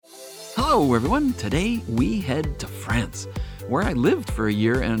Hello everyone, today we head to France, where I lived for a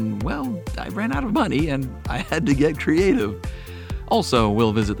year and, well, I ran out of money and I had to get creative. Also,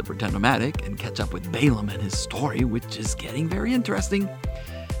 we'll visit the Pretendomatic and catch up with Balaam and his story, which is getting very interesting.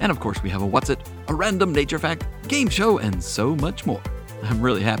 And of course we have a WhatzIT, a random nature fact, game show, and so much more. I'm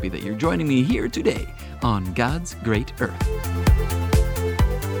really happy that you're joining me here today on God's Great Earth.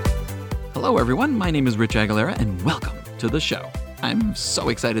 Hello everyone, my name is Rich Aguilera and welcome to the show. I'm so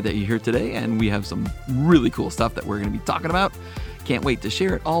excited that you're here today, and we have some really cool stuff that we're going to be talking about. Can't wait to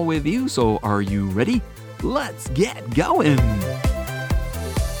share it all with you, so are you ready? Let's get going!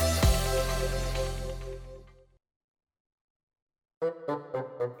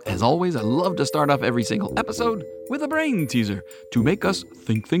 As always, I love to start off every single episode with a brain teaser to make us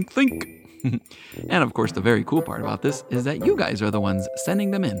think. And of course, the very cool part about this is that you guys are the ones sending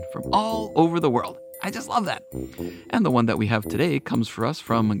them in from all over the world. I just love that. And the one that we have today comes for us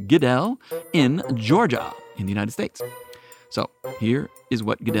from Goodell in Georgia, in the United States. So here is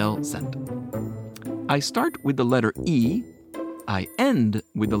what Goodell sent. I start with the letter E. I end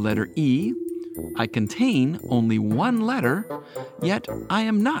with the letter E. I contain only one letter, yet I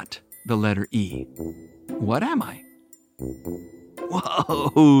am not the letter E. What am I?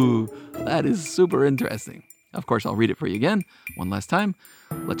 Whoa, that is super interesting. Of course, I'll read it for you again, one last time.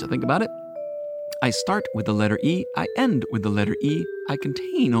 Let you think about it. I start with the letter E, I end with the letter E, I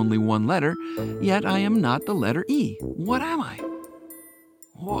contain only one letter, yet I am not the letter E. What am I?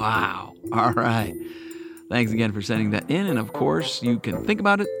 Wow. All right. Thanks again for sending that in, and of course, you can think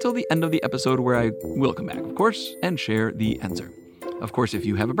about it till the end of the episode where I will come back, of course, and share the answer. Of course, if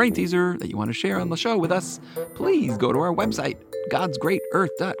you have a brain teaser that you want to share on the show with us, please go to our website,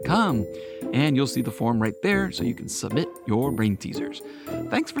 godsgreatearth.com, and you'll see the form right there so you can submit your brain teasers.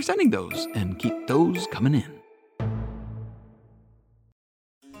 Thanks for sending those, and keep those coming in.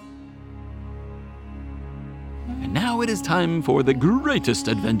 And now it is time for the greatest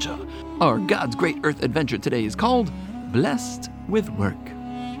adventure. Our God's Great Earth adventure today is called Blessed with Work.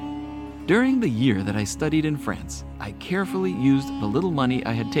 During the year that I studied in France, I carefully used the little money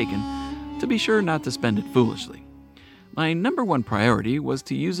I had taken to be sure not to spend it foolishly. My number one priority was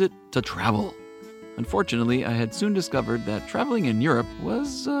to use it to travel. Unfortunately, I had soon discovered that traveling in Europe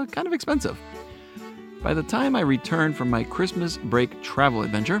was kind of expensive. By the time I returned from my Christmas break travel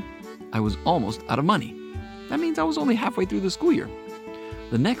adventure, I was almost out of money. That means I was only halfway through the school year.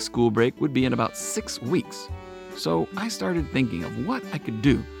 The next school break would be in about 6 weeks. So I started thinking of what I could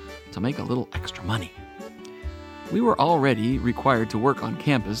do to make a little extra money. We were already required to work on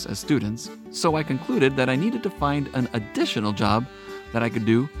campus as students, so I concluded that I needed to find an additional job that I could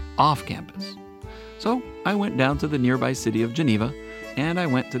do off campus. So I went down to the nearby city of Geneva, and I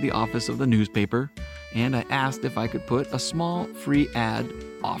went to the office of the newspaper, and I asked if I could put a small free ad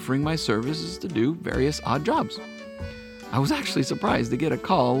offering my services to do various odd jobs. I was actually surprised to get a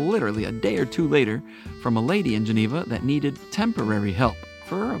call literally a day or two later from a lady in Geneva that needed temporary help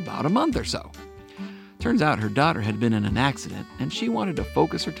for about a month or so. Turns out her daughter had been in an accident, and she wanted to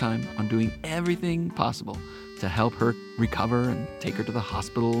focus her time on doing everything possible to help her recover and take her to the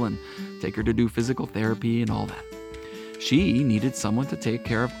hospital and take her to do physical therapy and all that. She needed someone to take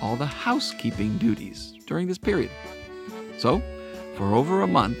care of all the housekeeping duties during this period. So, for over a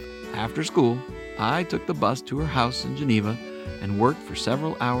month after school, I took the bus to her house in Geneva and worked for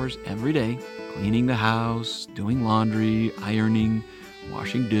several hours every day, cleaning the house, doing laundry, ironing,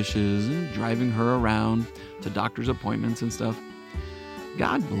 washing dishes, and driving her around to doctor's appointments and stuff.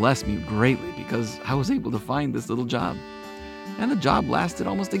 God blessed me greatly because I was able to find this little job. And the job lasted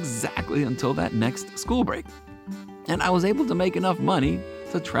almost exactly until that next school break. And I was able to make enough money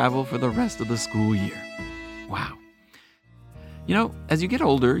to travel for the rest of the school year. Wow. You know, as you get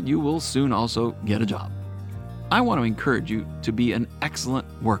older, you will soon also get a job. I want to encourage you to be an excellent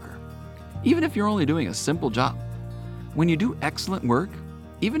worker, even if you're only doing a simple job. When you do excellent work,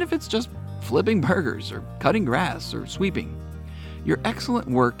 even if it's just flipping burgers or cutting grass or sweeping, your excellent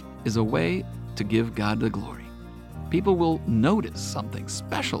work is a way to give God the glory. People will notice something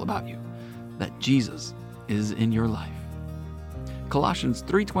special about you, that Jesus is in your life. Colossians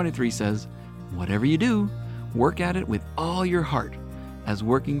 3:23 says, "Whatever you do, work at it with all your heart, as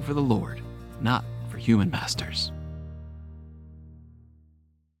working for the Lord, not for human masters."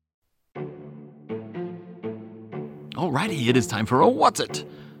 Alrighty, it is time for a WhatzIT.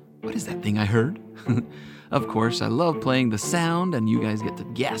 What is that thing I heard? Of course, I love playing the sound, and you guys get to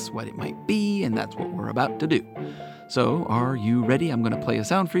guess what it might be, and that's what we're about to do. So, are you ready? I'm going to play a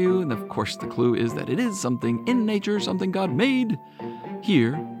sound for you, and of course the clue is that it is something in nature, something God made.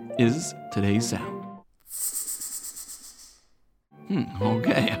 Here is today's sound.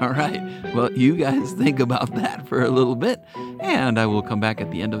 Okay, all right. Well, you guys think about that for a little bit, and I will come back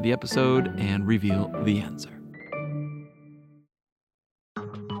at the end of the episode and reveal the answer.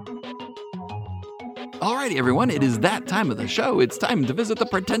 Alrighty, everyone, it is that time of the show. It's time to visit the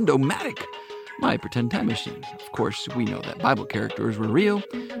Pretendomatic, my pretend time machine. Of course, we know that Bible characters were real,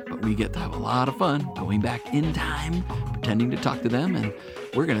 but we get to have a lot of fun going back in time, pretending to talk to them, and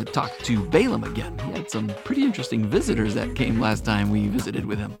we're going to talk to Balaam again. He had some pretty interesting visitors that came last time we visited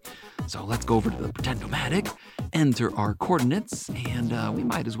with him. So let's go over to the Pretendomatic, enter our coordinates, and we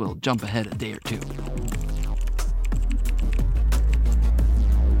might as well jump ahead a day or two.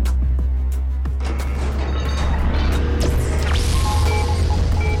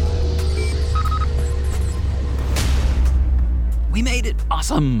 We made it!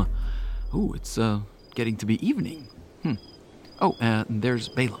 Awesome! Ooh, it's getting to be evening. Oh, and there's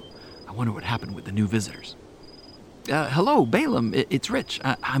Balaam. I wonder what happened with the new visitors. Hello, Balaam. It's Rich.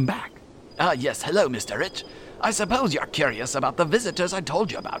 I'm back. Yes, hello, Mr. Rich. I suppose you're curious about the visitors I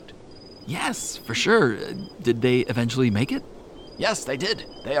told you about. Yes, for sure. Did they eventually make it? Yes, they did.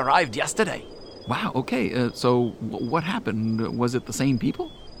 They arrived yesterday. Wow, okay. So what happened? Was it the same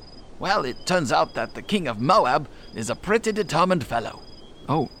people? Well, it turns out that the king of Moab is a pretty determined fellow.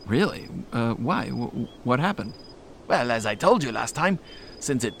 Oh, really? Why? What happened? Well, as I told you last time,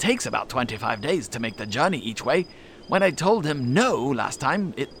 since it takes about 25 days to make the journey each way, when I told him no last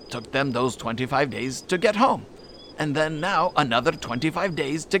time, it took them those 25 days to get home. And then now another 25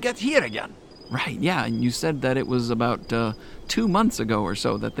 days to get here again. Right, yeah, and you said that it was about 2 months ago or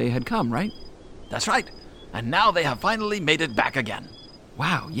so that they had come, right? That's right. And now they have finally made it back again.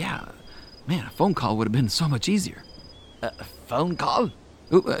 Wow, yeah. Man, a phone call would have been so much easier. A phone call?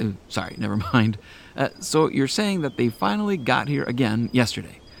 Ooh, sorry, never mind. So you're saying that they finally got here again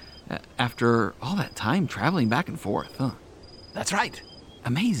yesterday, after all that time traveling back and forth, huh? That's right.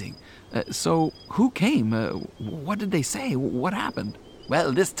 Amazing. So who came? What did they say? What happened?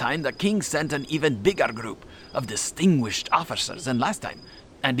 Well, this time the king sent an even bigger group of distinguished officers than last time,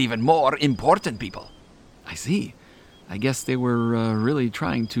 and even more important people. I see. I guess they were really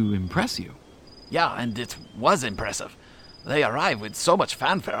trying to impress you. Yeah, and it was impressive. They arrived with so much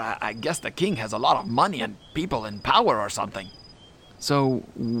fanfare. I guess the king has a lot of money and people and power or something. So,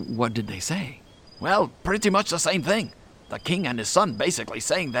 what did they say? Well, pretty much the same thing. The king and his son basically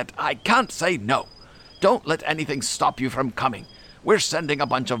saying that I can't say no. Don't let anything stop you from coming. We're sending a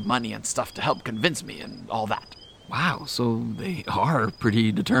bunch of money and stuff to help convince me and all that. Wow, so they are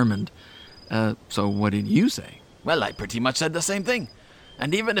pretty determined. So what did you say? Well, I pretty much said the same thing.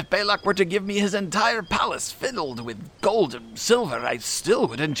 And even if Balak were to give me his entire palace filled with gold and silver, I still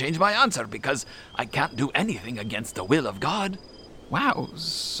wouldn't change my answer because I can't do anything against the will of God. Wow,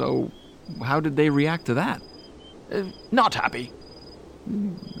 so how did they react to that? Not happy.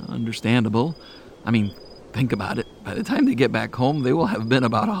 Understandable. I mean, think about it. By the time they get back home, they will have been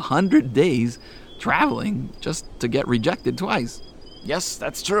about 100 days traveling just to get rejected twice. Yes,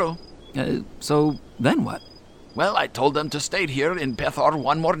 that's true. So then what? Well, I told them to stay here in Pethor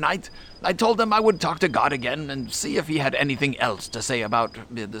one more night. I told them I would talk to God again and see if he had anything else to say about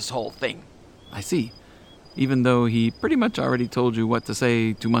this whole thing. I see. Even though he pretty much already told you what to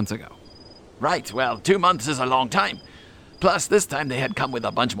say 2 months ago. Right, well, 2 months is a long time. Plus, this time they had come with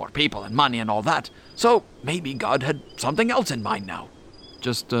a bunch more people and money and all that. So maybe God had something else in mind now.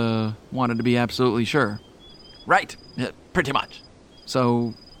 Just wanted to be absolutely sure. Right, pretty much.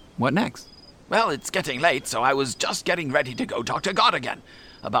 So, what next? Well, it's getting late, so I was just getting ready to go talk to God again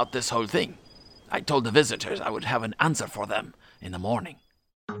about this whole thing. I told the visitors I would have an answer for them in the morning.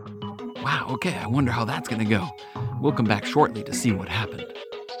 Wow, okay, I wonder how that's gonna go. We'll come back shortly to see what happened.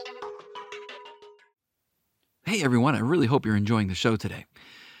 Hey everyone, I really hope you're enjoying the show today.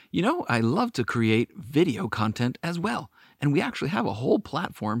 You know, I love to create video content as well, and we actually have a whole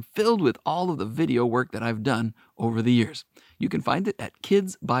platform filled with all of the video work that I've done over the years. You can find it at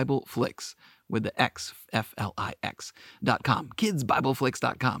Kids Bible Flicks, with the X, F-L-I-X.com,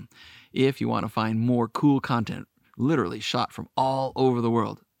 kidsbibleflix.com. If you want to find more cool content, literally shot from all over the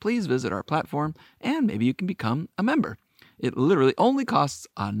world, please visit our platform and maybe you can become a member. It literally only costs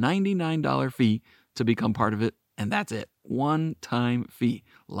a $99 fee to become part of it, and that's it. One-time fee,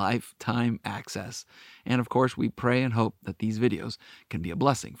 lifetime access. And of course, we pray and hope that these videos can be a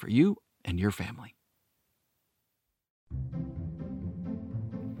blessing for you and your family.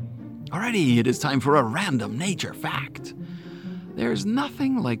 Alrighty, it is time for a random nature fact. There's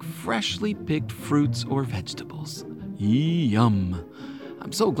nothing like freshly picked fruits or vegetables. Yum!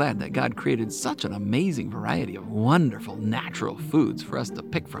 I'm so glad that God created such an amazing variety of wonderful natural foods for us to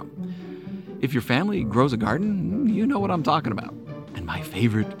pick from. If your family grows a garden, you know what I'm talking about. my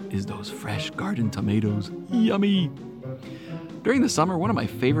favorite is those fresh garden tomatoes. Yummy! During the summer, one of my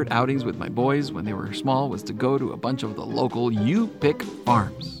favorite outings with my boys when they were small was to go to a bunch of the local you-pick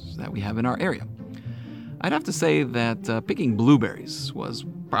farms that we have in our area. I'd have to say that picking blueberries was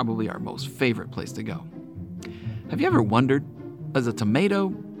probably our most favorite place to go. Have you ever wondered, is a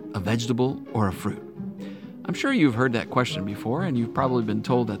tomato a vegetable or a fruit? I'm sure you've heard that question before, and you've probably been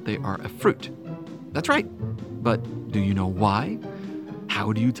told that they are a fruit. That's right. But do you know why?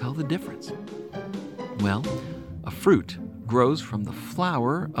 How do you tell the difference? Well, a fruit grows from the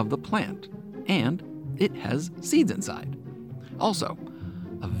flower of the plant, and it has seeds inside. Also,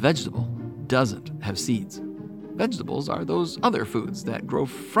 a vegetable doesn't have seeds. Vegetables are those other foods that grow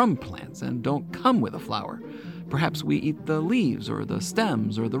from plants and don't come with a flower. Perhaps we eat the leaves or the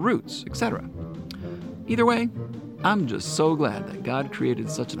stems or the roots, etc. Either way, I'm just so glad that God created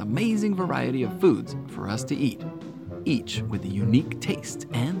such an amazing variety of foods for us to eat, each with a unique taste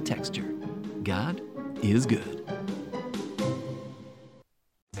and texture. God is good.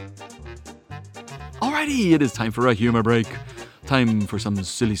 Alrighty, it is time for a humor break. Time for some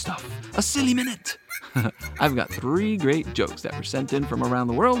silly stuff. A silly minute. I've got 3 great jokes that were sent in from around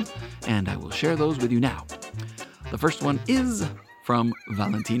the world, and I will share those with you now. The first one is from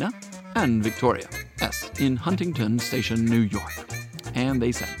Valentina and Victoria S. in Huntington Station, New York. And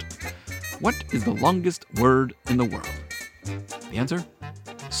they sent, what is the longest word in the world? The answer?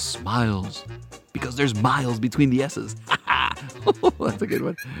 Smiles. Because there's miles between the S's. That's a good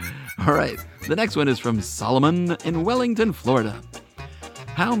one. All right. The next one is from Solomon in Wellington, Florida.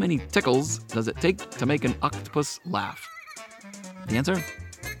 How many tickles does it take to make an octopus laugh? The answer?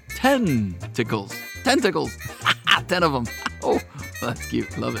 10 tickles. 10 tickles. 10 of them. Oh, that's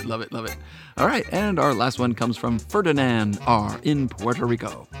cute. Love it, love it, love it. All right. And our last one comes from Ferdinand R. in Puerto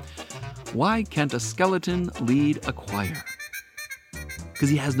Rico. Why can't a skeleton lead a choir? Because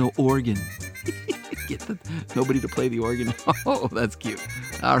he has no organ. Nobody to play the organ. Oh, that's cute.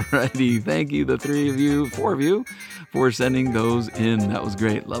 All righty. Thank you, the 4 of you, for sending those in. That was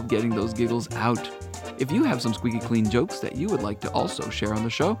great. Love getting those giggles out. If you have some squeaky clean jokes that you would like to also share on the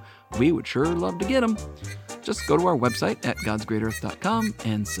show, we would sure love to get them. Just go to our website at godsgreatearth.com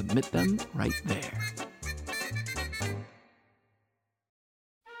and submit them right there.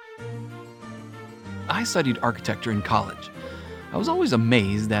 I studied architecture in college. I was always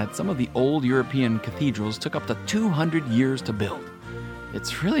amazed that some of the old European cathedrals took up to 200 years to build.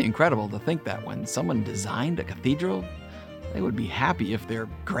 It's really incredible to think that when someone designed a cathedral, they would be happy if their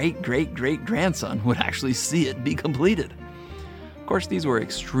great-great-great-grandson would actually see it be completed. Of course, these were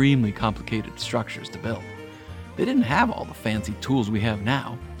extremely complicated structures to build. They didn't have all the fancy tools we have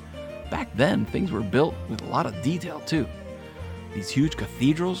now. Back then, things were built with a lot of detail, too. These huge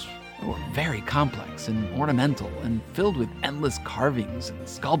cathedrals were very complex and ornamental and filled with endless carvings and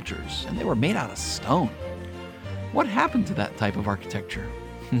sculptures, and they were made out of stone. What happened to that type of architecture?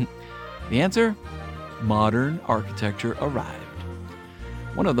 The answer? Modern architecture arrived.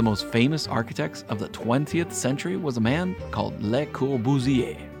 One of the most famous architects of the 20th century was a man called Le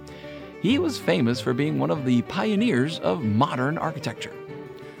Corbusier. He was famous for being one of the pioneers of modern architecture.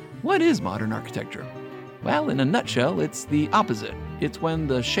 What is modern architecture? Well, in a nutshell, it's the opposite. It's when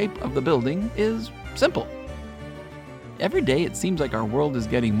the shape of the building is simple. Every day it seems like our world is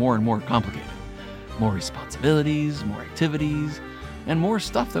getting more and more complicated. More responsibilities, more activities, and more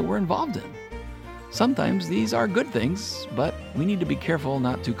stuff that we're involved in. Sometimes these are good things, but we need to be careful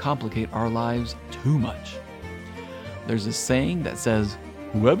not to complicate our lives too much. There's a saying that says,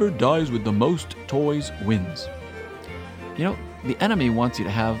 whoever dies with the most toys wins. You know, the enemy wants you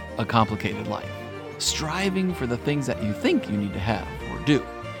to have a complicated life, striving for the things that you think you need to have or do.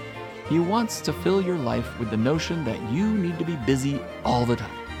 He wants to fill your life with the notion that you need to be busy all the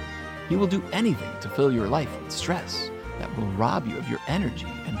time. He will do anything to fill your life with stress that will rob you of your energy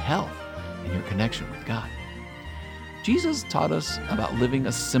and health and your connection with God. Jesus taught us about living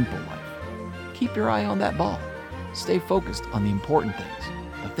a simple life. Keep your eye on that ball. Stay focused on the important things,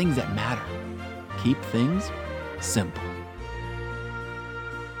 the things that matter. Keep things simple.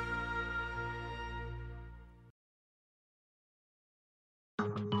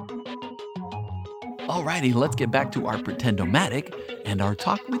 Alrighty, let's get back to our Pretendomatic and our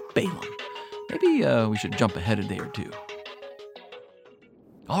talk with Balaam. Maybe we should jump ahead a day or two.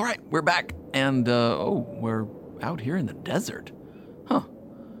 All right, we're back, and we're out here in the desert. Huh,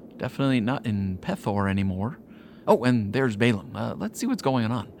 definitely not in Pethor anymore. Oh, and there's Balaam. Let's see what's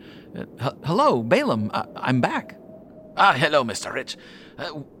going on. Hello, Balaam, I'm back. Hello, Mr. Rich.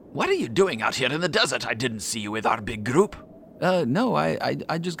 What are you doing out here in the desert? I didn't see you with our big group. No,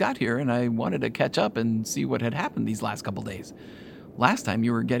 I just got here, and I wanted to catch up and see what had happened these last couple days. last time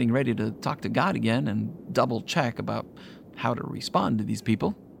you were getting ready to talk to God again and double check about how to respond to these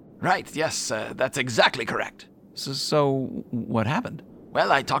people. Right, yes, that's exactly correct. So what happened?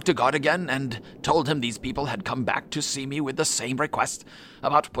 Well, I talked to God again and told him these people had come back to see me with the same request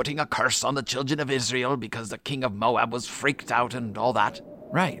about putting a curse on the children of Israel because the king of Moab was freaked out and all that.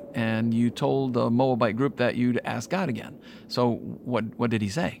 Right, and you told the Moabite group that you'd ask God again. So what did he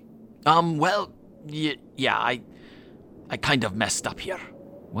say? Well, yeah, I kind of messed up here.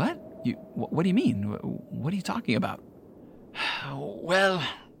 What? What do you mean? What are you talking about? Well,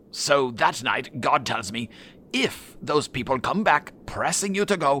 so that night, God tells me, if those people come back pressing you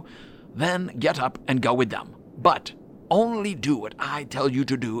to go, then get up and go with them. But only do what I tell you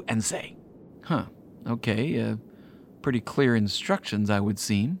to do and say. Huh. Okay, pretty clear instructions, I would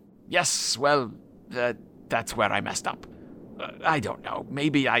seem. Yes, well, that's where I messed up. I don't know.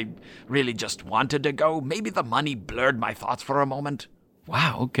 Maybe I really just wanted to go. Maybe the money blurred my thoughts for a moment.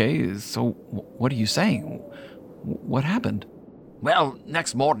 Wow, okay, so what are you saying? What happened? Well,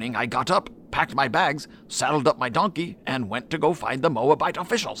 next morning I got up, packed my bags, saddled up my donkey, and went to go find the Moabite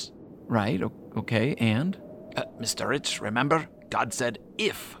officials. Right, okay, and? Mr. Rich, remember? God said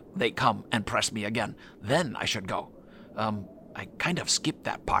if they come and press me again, then I should go. I kind of skipped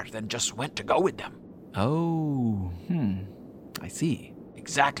that part, then just went to go with them. Oh, I see.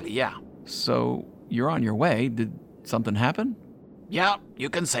 Exactly, yeah. So, you're on your way. Did something happen? Yeah, you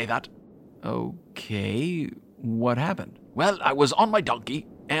can say that. Okay, what happened? Well, I was on my donkey,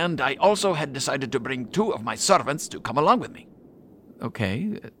 and I also had decided to bring 2 of my servants to come along with me.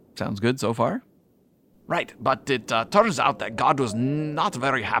 Okay, sounds good so far. Right, but it turns out that God was not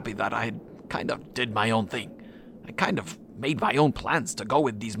very happy that I had kind of did my own thing. I kind of made my own plans to go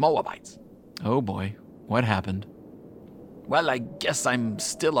with these Moabites. Oh boy, what happened? Well, I guess I'm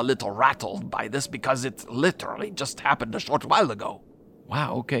still a little rattled by this because it literally just happened a short while ago.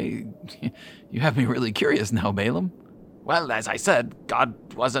 Wow, okay. You have me really curious now, Balaam. Well, as I said,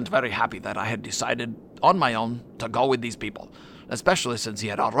 God wasn't very happy that I had decided on my own to go with these people, especially since he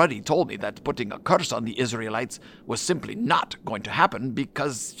had already told me that putting a curse on the Israelites was simply not going to happen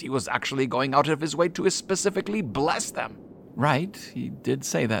because he was actually going out of his way to specifically bless them. Right, he did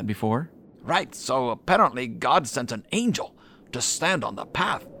say that before. Right, so apparently God sent an angel to stand on the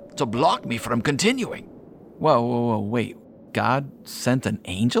path to block me from continuing. Whoa, wait. God sent an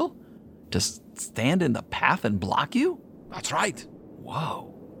angel to stand in the path and block you? That's right.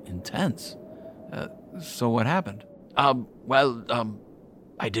 Whoa, intense. So what happened? I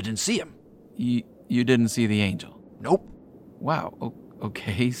didn't see him. You didn't see the angel? Nope. Wow,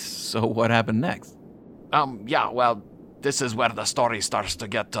 okay, so what happened next? This is where the story starts to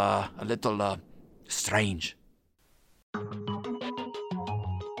get a little strange.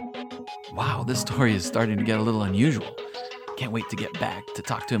 Wow, this story is starting to get a little unusual. Can't wait to get back to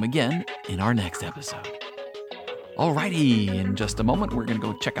talk to him again in our next episode. Alrighty, in just a moment, we're going to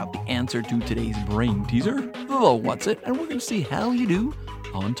go check out the answer to today's brain teaser, the WhatzIT, and we're going to see how you do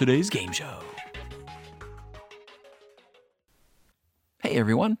on today's game show. Hey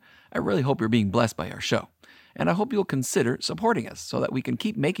everyone, I really hope you're being blessed by our show, and I hope you'll consider supporting us so that we can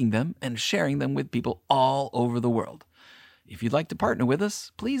keep making them and sharing them with people all over the world. If you'd like to partner with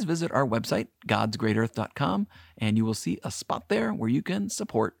us, please visit our website, godsgreatearth.com, and you will see a spot there where you can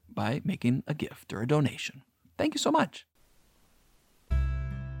support by making a gift or a donation. Thank you so much.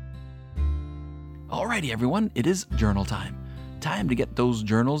 Alrighty, everyone, it is journal time. Time to get those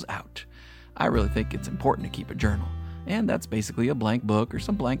journals out. I really think it's important to keep a journal, and that's basically a blank book or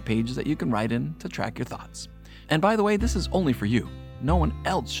some blank pages that you can write in to track your thoughts. And by the way, this is only for you. No one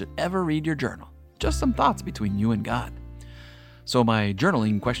else should ever read your journal. Just some thoughts between you and God. So my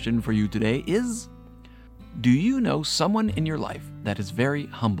journaling question for you today is, do you know someone in your life that is very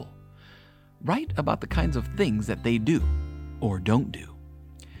humble? Write about the kinds of things that they do or don't do.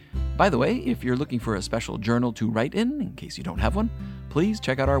 By the way, if you're looking for a special journal to write in case you don't have one, please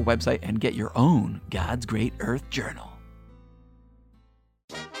check out our website and get your own God's Great Earth Journal.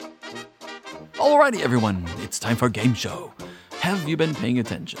 Alrighty, everyone, it's time for Game Show. Have you been paying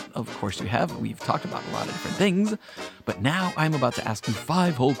attention? Of course you have. We've talked about a lot of different things, but now I'm about to ask you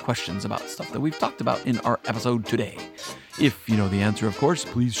 5 whole questions about stuff that we've talked about in our episode today. If you know the answer, of course,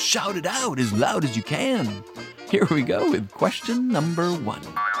 please shout it out as loud as you can. Here we go with question number 1.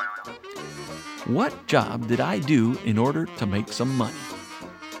 What job did I do in order to make some money?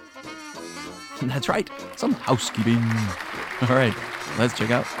 That's right, some housekeeping. All right, let's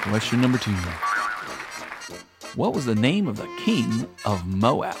check out question number 2. What was the name of the king of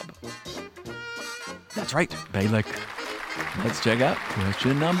Moab? That's right, Balak. Let's check out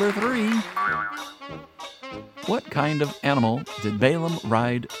question number 3. What kind of animal did Balaam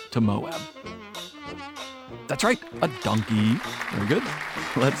ride to Moab? That's right, a donkey. Very good.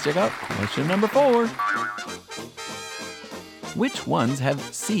 Let's check out question number 4. Which ones have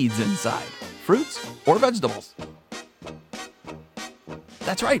seeds inside? Fruits or vegetables?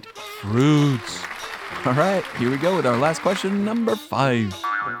 That's right, fruits. All right, here we go with our last question, number 5.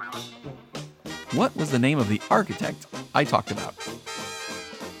 What was the name of the architect I talked about?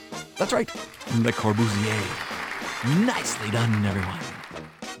 That's right, Le Corbusier. Nicely done, everyone.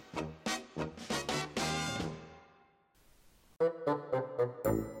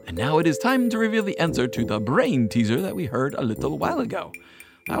 And now it is time to reveal the answer to the brain teaser that we heard a little while ago.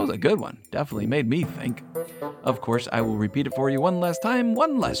 That was a good one. Definitely made me think. Of course, I will repeat it for you one last time,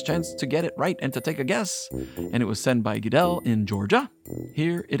 one last chance to get it right and to take a guess. And it was sent by Goodell in Georgia.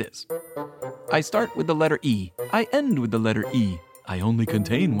 Here it is. I start with the letter E. I end with the letter E. I only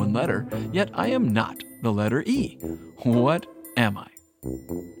contain one letter, yet I am not the letter E. What am I?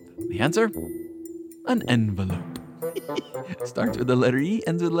 The answer? An envelope. Starts with the letter E,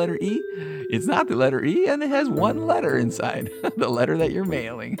 ends with the letter E. It's not the letter E, and it has one letter inside. The letter that you're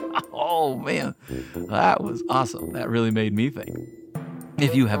mailing. Oh, man. That was awesome. That really made me think.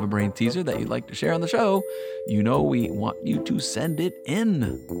 If you have a brain teaser that you'd like to share on the show, you know we want you to send it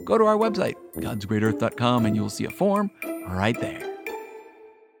in. Go to our website, godsgreatearth.com, and you'll see a form right there.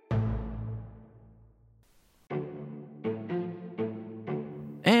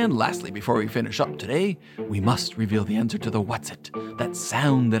 And lastly, before we finish up today, we must reveal the answer to the WhatzIT, that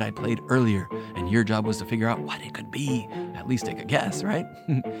sound that I played earlier, and your job was to figure out what it could be. At least take a guess, right?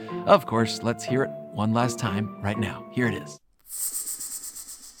 Of course, let's hear it one last time right now. Here it is.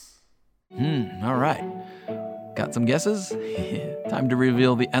 All right. Got some guesses? Time to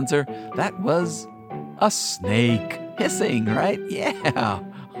reveal the answer. That was a snake. Hissing, right? Yeah.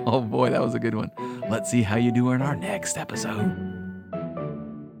 Oh boy, that was a good one. Let's see how you do in our next episode.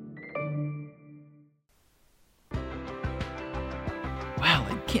 Wow,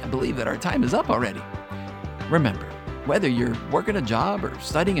 I can't believe that our time is up already. Remember, whether you're working a job or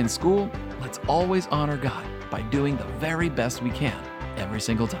studying in school, let's always honor God by doing the very best we can every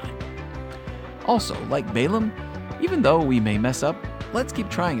single time. Also, like Balaam, even though we may mess up, let's keep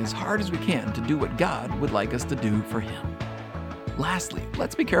trying as hard as we can to do what God would like us to do for Him. Lastly,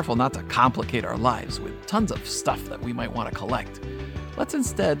 let's be careful not to complicate our lives with tons of stuff that we might want to collect. Let's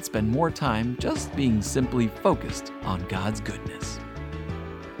instead spend more time just being simply focused on God's goodness.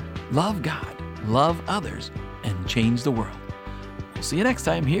 Love God, love others, and change the world. We'll see you next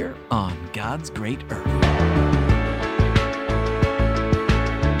time here on God's Great Earth.